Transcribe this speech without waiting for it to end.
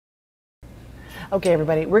Okay,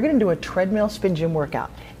 everybody, we're going to do a treadmill spin gym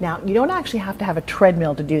workout. Now, you don't actually have to have a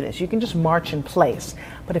treadmill to do this. You can just march in place.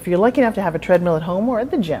 But if you're lucky enough to have a treadmill at home or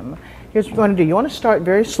at the gym, here's what you want to do. You want to start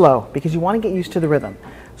very slow because you want to get used to the rhythm.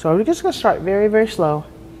 So we're just going to start very, very slow.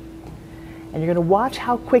 And you're going to watch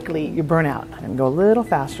how quickly you burn out. I'm going to go a little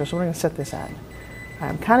faster, so we're going to set this at.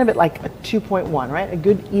 I'm kind of at like a 2.1, right? A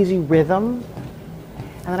good, easy rhythm.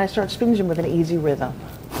 And then I start SpinGym with an easy rhythm.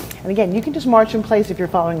 And again, you can just march in place if you're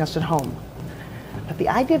following us at home. But the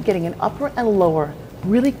idea of getting an upper and lower,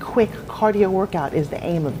 really quick cardio workout is the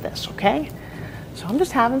aim of this, okay? So I'm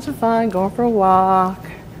just having some fun, going for a walk.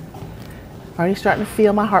 Already starting to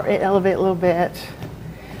feel my heart rate elevate a little bit.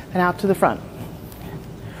 And out to the front.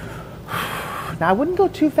 Now I wouldn't go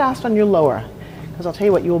too fast on your lower, because I'll tell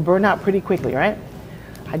you what, you will burn out pretty quickly, right?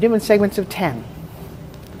 I do them in segments of 10.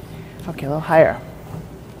 Okay, a little higher.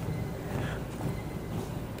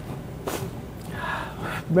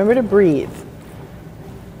 Remember to breathe.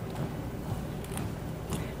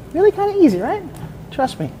 Really kind of easy, right?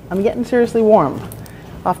 Trust me, I'm getting seriously warm.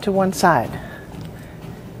 Off to one side.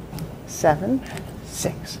 7,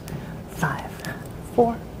 6, 5,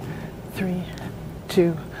 4, 3,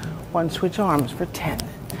 2, 1. Switch arms for 10,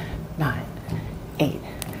 9, 8,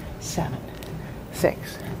 7,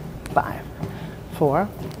 6, 5, 4,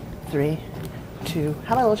 3, 2.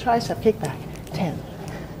 How about a little tricep kickback? 10,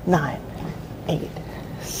 9, 8,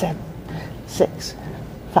 7, 6,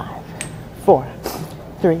 5, 4,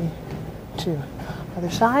 3, 2.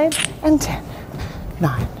 Other side, and 10,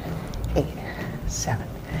 9, 8, 7.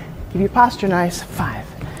 Keep your posture nice. 5,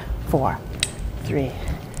 4, 3,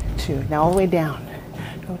 2. Now all the way down.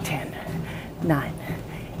 Go 10, 9,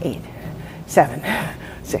 8, 7,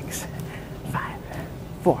 6, 5,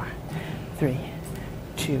 4, 3,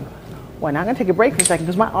 2, 1. Now I'm going to take a break for a second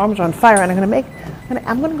because my arms are on fire, and I'm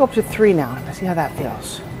going to go up to 3 now and see how that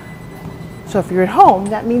feels. So if you're at home,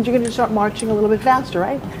 that means you're going to start marching a little bit faster,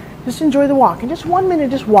 right? Just enjoy the walk. And just 1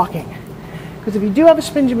 minute just walking. Because if you do have a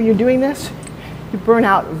spin gym and you're doing this, you burn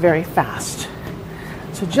out very fast.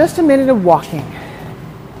 So just a minute of walking.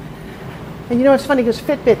 And you know, it's funny because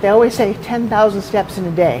Fitbit, they always say 10,000 steps in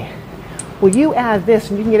a day. Well, you add this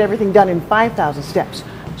and you can get everything done in 5,000 steps.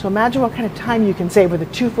 So imagine what kind of time you can save with a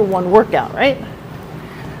 2-for-1 workout, right?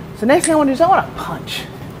 So next thing I want to do is I want to punch.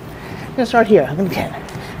 I'm going to start here. I'm going to 10,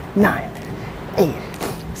 9, 8,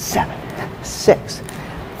 7, 6,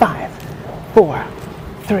 5, 4,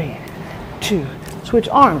 3, 2. Switch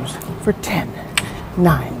arms for 10,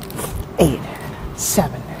 9, 8,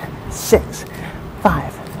 7, 6,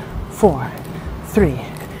 5, 4, 3,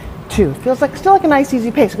 2. Feels like still like a nice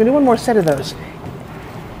easy pace. I'm going to do one more set of those.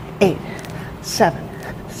 8,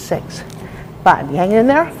 7, 6, 5. You hanging in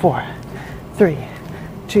there? 4, 3,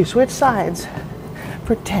 2. Switch sides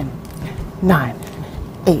for 10, 9,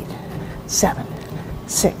 8, 7,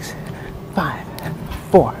 6, 5,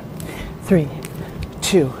 4, 3,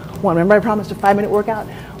 2, 1. Remember I promised a 5-minute workout?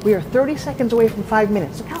 We are 30 seconds away from 5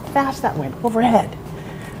 minutes. Look how fast that went overhead.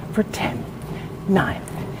 For 10, 9,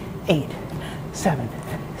 8, 7,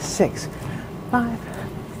 6, 5,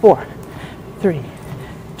 4, 3,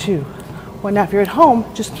 2, 1. Now if you're at home,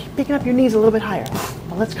 just keep picking up your knees a little bit higher.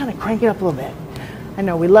 But let's kind of crank it up a little bit. I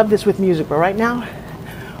know we love this with music, but right now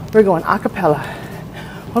we're going a cappella.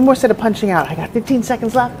 One more set of punching out. I got 15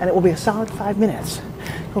 seconds left and it will be a solid 5 minutes.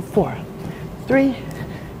 Go 4, 3,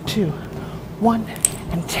 2, 1,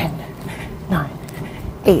 and 10, 9,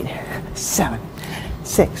 8, 7,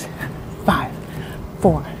 6, 5,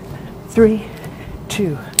 4, 3,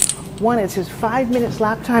 2, 1. It says 5 minutes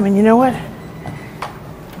lap time, and you know what?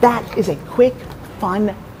 That is a quick,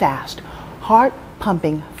 fun, fast, heart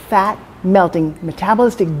pumping, fat melting,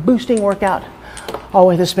 metabolistic boosting workout, all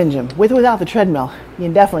with a SpinGym. With or without the treadmill,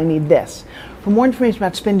 you definitely need this. For more information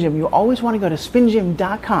about SpinGym, you always want to go to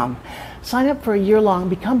spingym.com. Sign up for a year-long,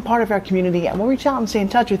 become part of our community, and we'll reach out and stay in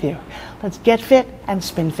touch with you. Let's get fit and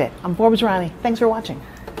spin fit. I'm Forbes Riley. Thanks for watching.